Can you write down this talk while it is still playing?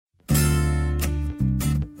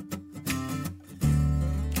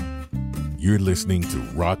You're listening to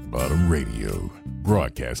Rockbottum Radio,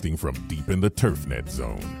 broadcasting from deep in the TurfNet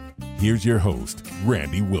zone. Here's your host,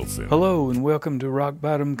 Randy Wilson. Hello, and welcome to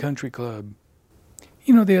Rockbottum Country Club.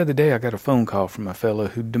 You know, the other day I got a phone call from a fella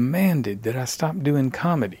who demanded that I stop doing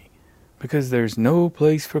comedy because there's no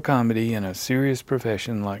place for comedy in a serious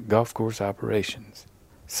profession like golf course operations.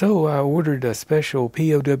 So I ordered a special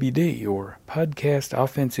POWD, or Podcast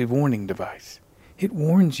Offensive Warning Device. It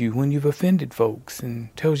warns you when you've offended folks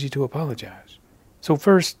and tells you to apologize. So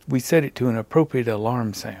first, we set it to an appropriate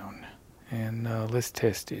alarm sound. And let's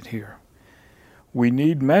test it here. We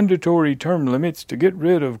need mandatory term limits to get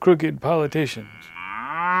rid of crooked politicians.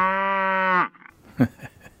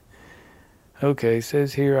 Okay,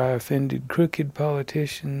 says here I offended crooked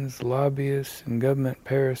politicians, lobbyists, and government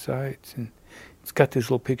parasites. And it's got this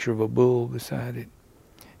little picture of a bull beside it.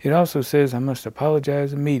 It also says I must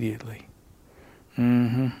apologize immediately.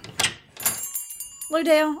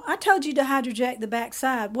 Ludell, I told you to hydrojack the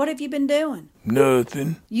backside. What have you been doing?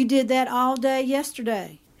 Nothing. You did that all day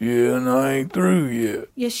yesterday. Yeah, and I ain't through yet.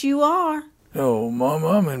 Yes, you are. Oh, Mama,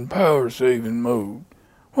 I'm in power-saving mode.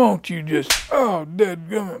 Won't you just... Oh,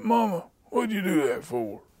 dadgummit, Mama, what'd you do that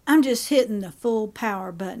for? I'm just hitting the full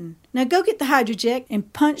power button. Now go get the hydrojack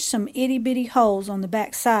and punch some itty-bitty holes on the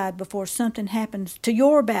backside before something happens to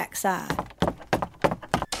your backside.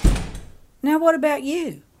 Now what about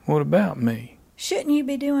you? What about me? Shouldn't you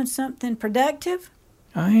be doing something productive?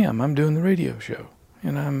 I am. I'm doing the radio show.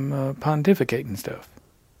 And I'm pontificating stuff.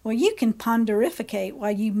 Well, you can ponderificate while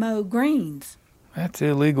you mow greens. That's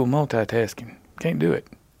illegal multitasking. Can't do it.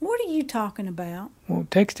 What are you talking about? Well,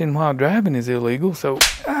 texting while driving is illegal, so...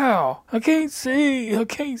 Ow! I can't see!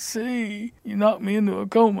 You knocked me into a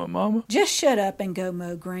coma, Mama. Just shut up and go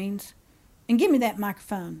mow greens. And give me that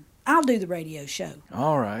microphone. I'll do the radio show.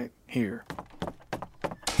 All right. Here.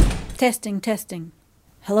 Testing.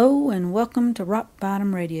 Hello and welcome to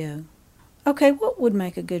Rockbottum Radio. Okay, what would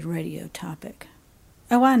make a good radio topic?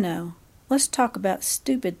 Oh, I know. Let's talk about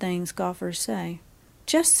stupid things golfers say.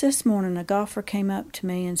 Just this morning a golfer came up to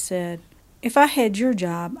me and said, if I had your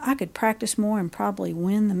job, I could practice more and probably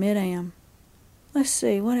win the Mid-Am. Let's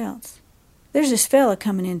see, what else? There's this fella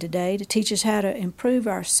coming in today to teach us how to improve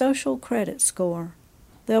our social credit score.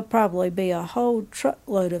 There'll probably be a whole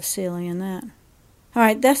truckload of silly in that. All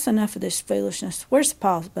right, that's enough of this foolishness. Where's the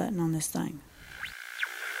pause button on this thing?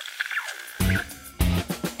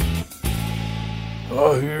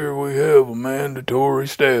 I hear we have a mandatory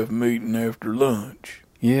staff meeting after lunch.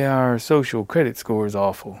 Yeah, our social credit score is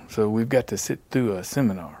awful, so we've got to sit through a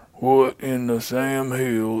seminar. What in the Sam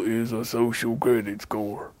Hill is a social credit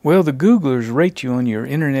score? Well, the Googlers rate you on your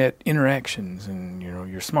internet interactions and,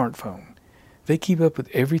 your smartphone. They keep up with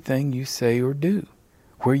everything you say or do,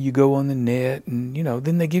 where you go on the net, and,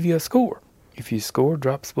 then they give you a score. If your score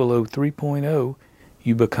drops below 3.0,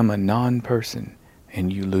 you become a non-person,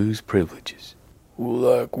 and you lose privileges.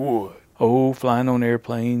 Well, like what? Oh, flying on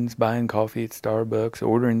airplanes, buying coffee at Starbucks,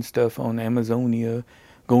 ordering stuff on Amazonia,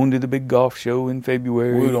 going to the big golf show in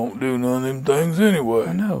February. We don't do none of them things anyway.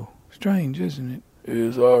 I know. Strange, isn't it?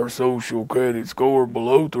 Is our social credit score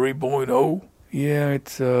below 3.0? Yeah,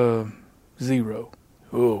 it's, 0.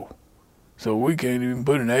 Oh, so we can't even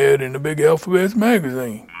put an ad in the Big Alphabets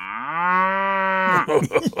magazine. I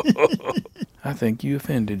think you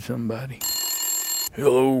offended somebody.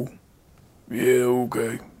 Hello? Yeah,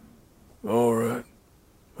 okay. All right.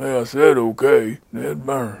 Hey, I said okay. That'd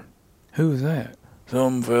burn. Who's that?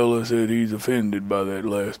 Some fella said he's offended by that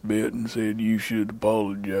last bit and said you should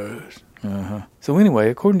apologize. So anyway,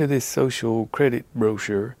 according to this social credit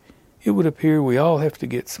brochure, it would appear we all have to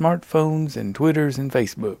get smartphones and Twitters and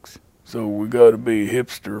Facebooks. So we gotta be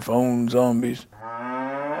hipster phone zombies?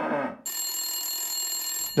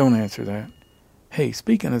 Don't answer that. Hey,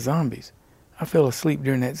 speaking of zombies, I fell asleep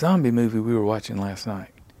during that zombie movie we were watching last night.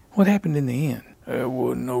 What happened in the end? That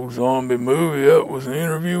wasn't no zombie movie. That was an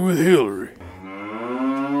interview with Hillary.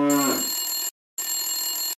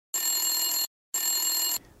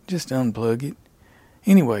 Just unplug it.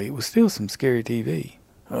 Anyway, it was still some scary TV.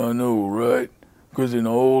 I know, right? 'Cause in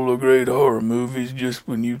all the great horror movies, just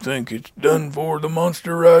when you think it's done for, the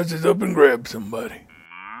monster rises up and grabs somebody.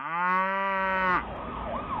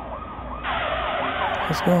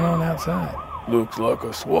 What's going on outside? Looks like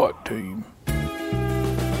a SWAT team.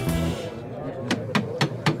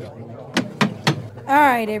 All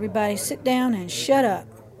right, everybody, sit down and shut up.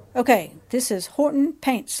 Okay, this is Horton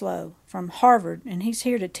Pantslow from Harvard, and he's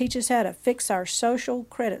here to teach us how to fix our social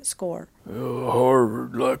credit score.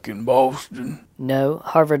 Harvard, like in Boston? No,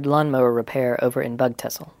 Harvard lawnmower repair over in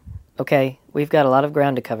Bugtussle. Okay, we've got a lot of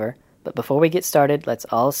ground to cover, but before we get started, let's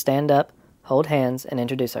all stand up, hold hands, and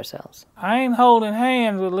introduce ourselves. I ain't holding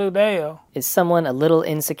hands with Lou Dale. Is someone a little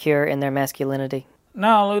insecure in their masculinity?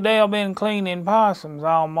 No, Lou Dale been cleaning possums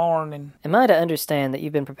all morning. Am I to understand that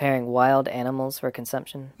you've been preparing wild animals for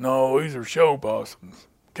consumption? No, these are show possums.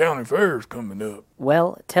 County fair's coming up.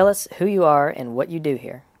 Well, tell us who you are and what you do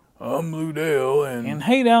here. I'm Lou Dale, And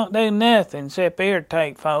he don't do nothing except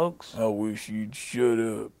irritate folks. I wish you'd shut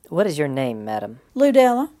up. What is your name, madam?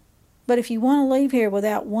 Ludella. But if you want to leave here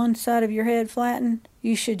without one side of your head flattened,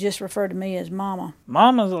 you should just refer to me as Momma.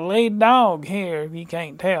 Mama's the lead dog here, if you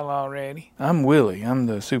can't tell already. I'm Willie. I'm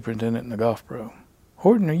the superintendent in the golf pro.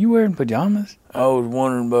 Horton, are you wearing pajamas? I was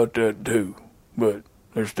wondering about that too, but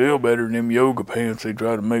they're still better than them yoga pants they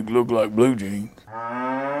try to make look like blue jeans.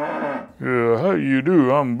 Yeah, how you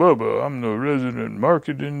do? I'm Bubba. I'm the resident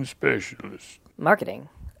marketing specialist. Marketing?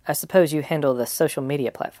 I suppose you handle the social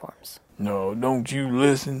media platforms. No, don't you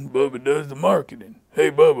listen. Bubba does the marketing.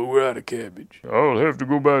 Hey, Bubba, we're out of cabbage. I'll have to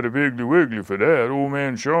go by the Piggly Wiggly for that. Old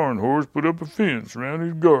man Scharnhorst put up a fence around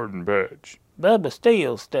his garden patch. Bubba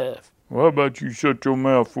steals stuff. Well, how about you shut your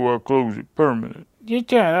mouth before I close it permanent? Just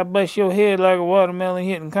try to bust your head like a watermelon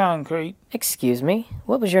hitting concrete. Excuse me,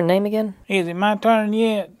 what was your name again? Is it my turn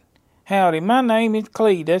yet? Howdy, my name is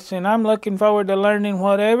Cletus, and I'm looking forward to learning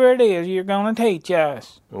whatever it is you're going to teach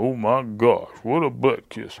us. Oh my gosh, what a butt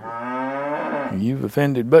kisser. You've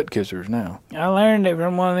offended butt kissers now. I learned it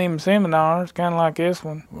from one of them seminars, kind of like this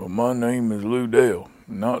one. Well, my name is Lou Dale,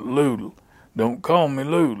 not Loodle. Don't call me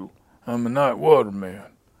Loodle. I'm a night waterman.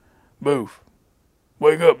 Boof.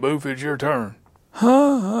 Wake up, Boof, it's your turn.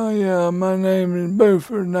 Yeah, my name is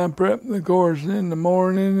Buford, and I prep the course in the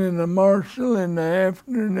morning and the marshal in the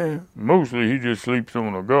afternoon. Mostly he just sleeps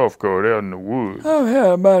on a golf cart out in the woods. I've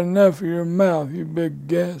had about enough of your mouth, you big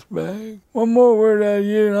gas bag. One more word out of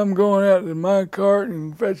you, and I'm going out to my cart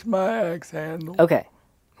and fetch my axe handle. Okay,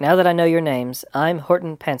 now that I know your names, I'm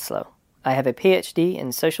Horton Pantslow. I have a PhD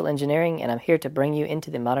in social engineering, and I'm here to bring you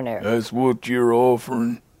into the modern era. That's what you're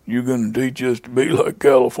offering? You're gonna teach us to be like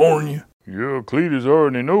California? Yeah, Cletus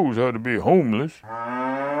already knows how to be homeless.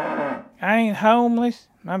 I ain't homeless.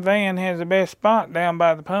 My van has the best spot down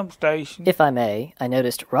by the pump station. If I may, I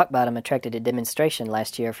noticed Rockbottum attracted a demonstration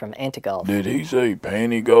last year from Antigolf. Did he say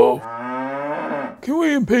panty golf? Can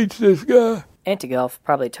we impeach this guy? Antigolf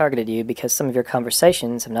probably targeted you because some of your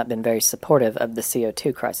conversations have not been very supportive of the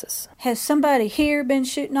CO2 crisis. Has somebody here been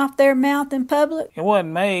shooting off their mouth in public? It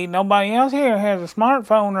wasn't me. Nobody else here has a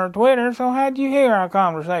smartphone or Twitter, so how'd you hear our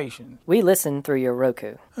conversations? We listened through your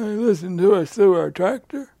Roku. They listen to us through our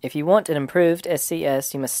tractor. If you want an improved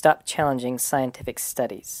SCS, you must stop challenging scientific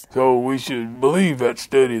studies. So we should believe that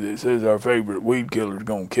study that says our favorite weed killer's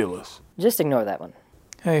gonna kill us. Just ignore that one.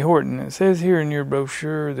 Hey, Horton, it says here in your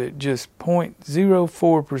brochure that just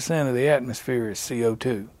 0.04% of the atmosphere is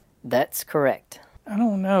CO2. That's correct. I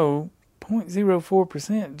don't know.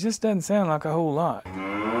 0.04% just doesn't sound like a whole lot.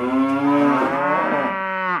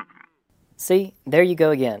 See, there you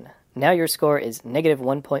go again. Now your score is negative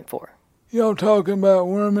 1.4. Y'all talking about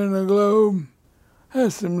worming the globe?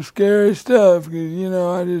 That's some scary stuff, 'cause,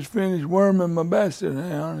 I just finished worming my basset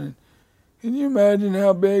hound, and can you imagine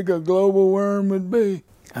how big a global worm would be?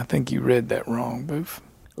 I think you read that wrong, Boof.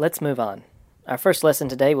 Let's move on. Our first lesson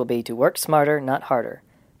today will be to work smarter, not harder,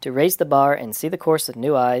 to raise the bar and see the course with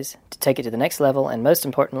new eyes, to take it to the next level, and most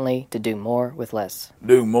importantly, to do more with less.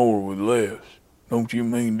 Do more with less. Don't you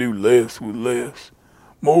mean do less with less?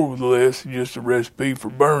 More with less is just a recipe for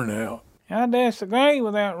burnout. I disagree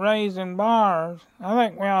with that raising bars. I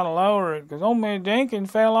think we ought to lower it, because old Miss Jenkins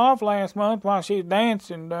fell off last month while she was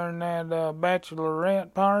dancing during that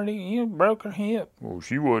bachelorette party. She broke her hip. Well,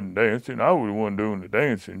 she wasn't dancing. I was the one doing the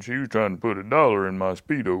dancing. She was trying to put $1 in my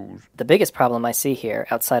Speedos. The biggest problem I see here,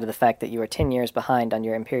 outside of the fact that you are 10 years behind on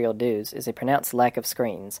your imperial dues, is a pronounced lack of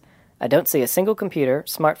screens. I don't see a single computer,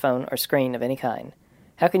 smartphone, or screen of any kind.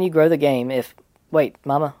 How can you grow the game if... Wait,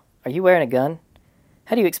 Mama, are you wearing a gun?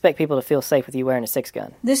 How do you expect people to feel safe with you wearing a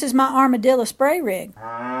 6-gun? This is my armadillo spray rig.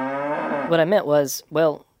 What I meant was,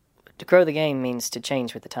 well, to grow the game means to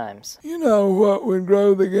change with the times. You know what would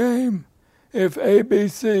grow the game? If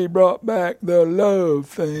ABC brought back the love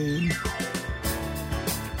theme.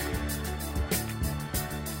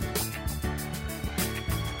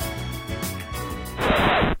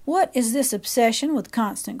 What is this obsession with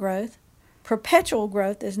constant growth? Perpetual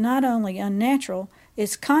growth is not only unnatural,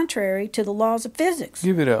 it's contrary to the laws of physics.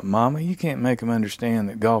 Give it up, Mama. You can't make them understand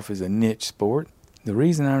that golf is a niche sport. The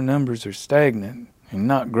reason our numbers are stagnant and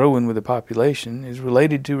not growing with the population is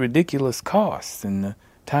related to ridiculous costs and the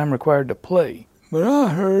time required to play. But I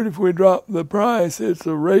heard if we drop the price, it's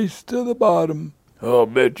a race to the bottom. I'll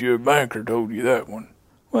bet your banker told you that one.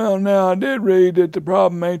 Well, now, I did read that the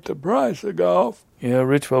problem ain't the price of golf. Yeah,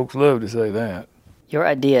 rich folks love to say that. Your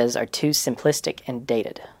ideas are too simplistic and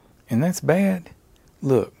dated. And that's bad.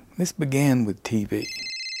 Look, this began with TV.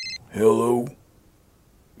 Hello?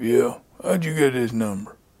 Yeah, how'd you get his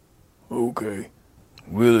number? Okay.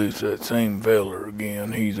 Willie's that same feller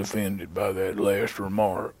again. He's offended by that last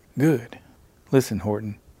remark. Good. Listen,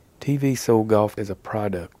 Horton, TV sold golf as a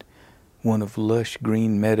product, one of lush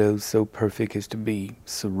green meadows so perfect as to be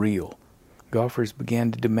surreal. Golfers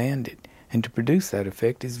began to demand it, and to produce that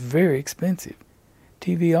effect is very expensive.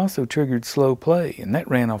 TV also triggered slow play, and that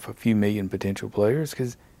ran off a few million potential players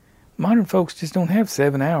because modern folks just don't have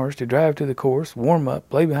 7 hours to drive to the course, warm up,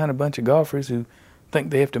 play behind a bunch of golfers who think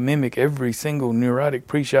they have to mimic every single neurotic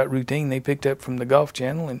pre-shot routine they picked up from the Golf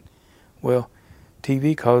Channel, and, well,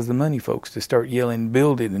 TV caused the money folks to start yelling,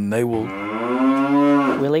 build it, and they will...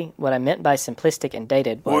 Willie, what I meant by simplistic and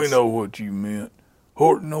dated was... We know what you meant.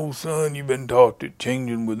 Horton, old son, you've been taught that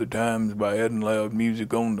changing with the times by adding loud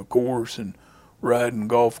music on the course and riding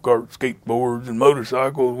golf carts, skateboards, and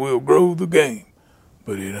motorcycles will grow the game.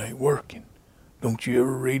 But it ain't working. Don't you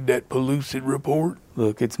ever read that pellucid report?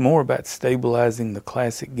 Look, it's more about stabilizing the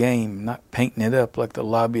classic game, not painting it up like the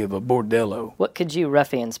lobby of a bordello. What could you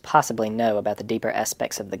ruffians possibly know about the deeper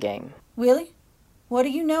aspects of the game? Willie, what do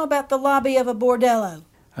you know about the lobby of a bordello?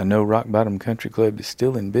 I know Rockbottum Country Club is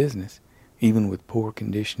still in business, even with poor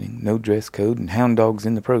conditioning, no dress code, and hound dogs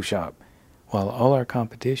in the pro shop, while all our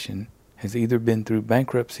competition has either been through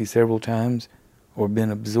bankruptcy several times or been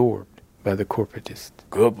absorbed by the corporatists.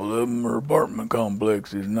 Couple of them are apartment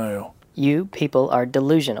complexes now. You people are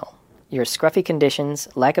delusional. Your scruffy conditions,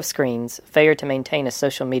 lack of screens, failure to maintain a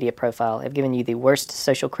social media profile have given you the worst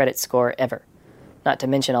social credit score ever. Not to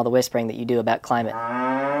mention all the whispering that you do about climate.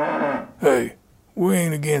 Hey, we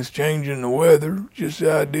ain't against changing the weather, just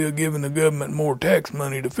the idea of giving the government more tax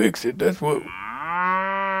money to fix it. That's what...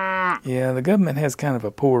 Yeah, the government has kind of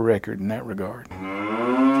a poor record in that regard.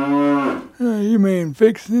 You mean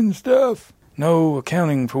fixing stuff? No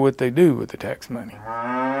accounting for what they do with the tax money.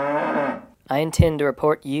 I intend to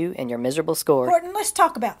report you and your miserable score. Horton, let's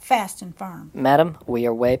talk about fast and firm. Madam, we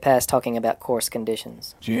are way past talking about course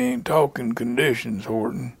conditions. She ain't talking conditions,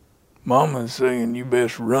 Horton. Mama's saying you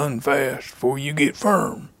best run fast before you get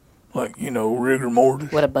firm. Like, rigor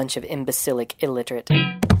mortis. What a bunch of imbecilic illiterate.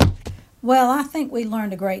 Well, I think we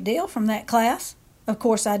learned a great deal from that class. Of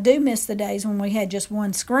course, I do miss the days when we had just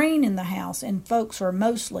one screen in the house and folks were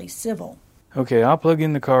mostly civil. Okay, I'll plug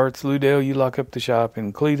in the carts. Ludell, you lock up the shop,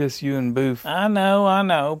 and Cletus, you and Booth. I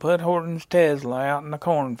know. Put Horton's Tesla out in the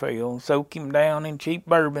cornfield, soak him down in cheap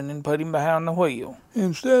bourbon, and put him behind the wheel.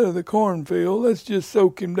 Instead of the cornfield, let's just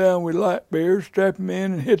soak him down with light beer, strap him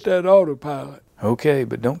in, and hit that autopilot. Okay,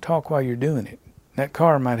 but don't talk while you're doing it. That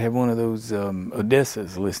car might have one of those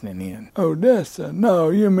Odessas listening in. Odessa? No,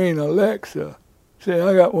 you mean Alexa. See,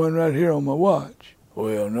 I got one right here on my watch.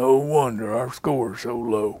 Well, no wonder our score's so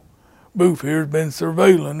low. Booth here's been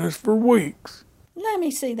surveilling us for weeks. Let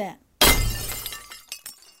me see that.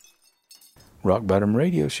 Rockbottum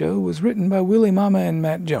Radio Show was written by Willie Momma and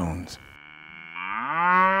Matt Jones.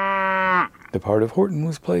 The part of Horton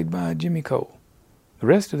was played by Jimmy Cole. The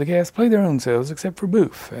rest of the cast play their own selves except for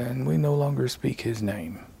Booth, and we no longer speak his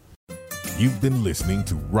name. You've been listening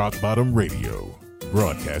to Rockbottum Radio,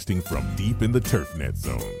 broadcasting from deep in the TurfNet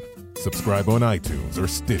zone. Subscribe on iTunes or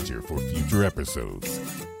Stitcher for future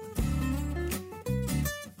episodes.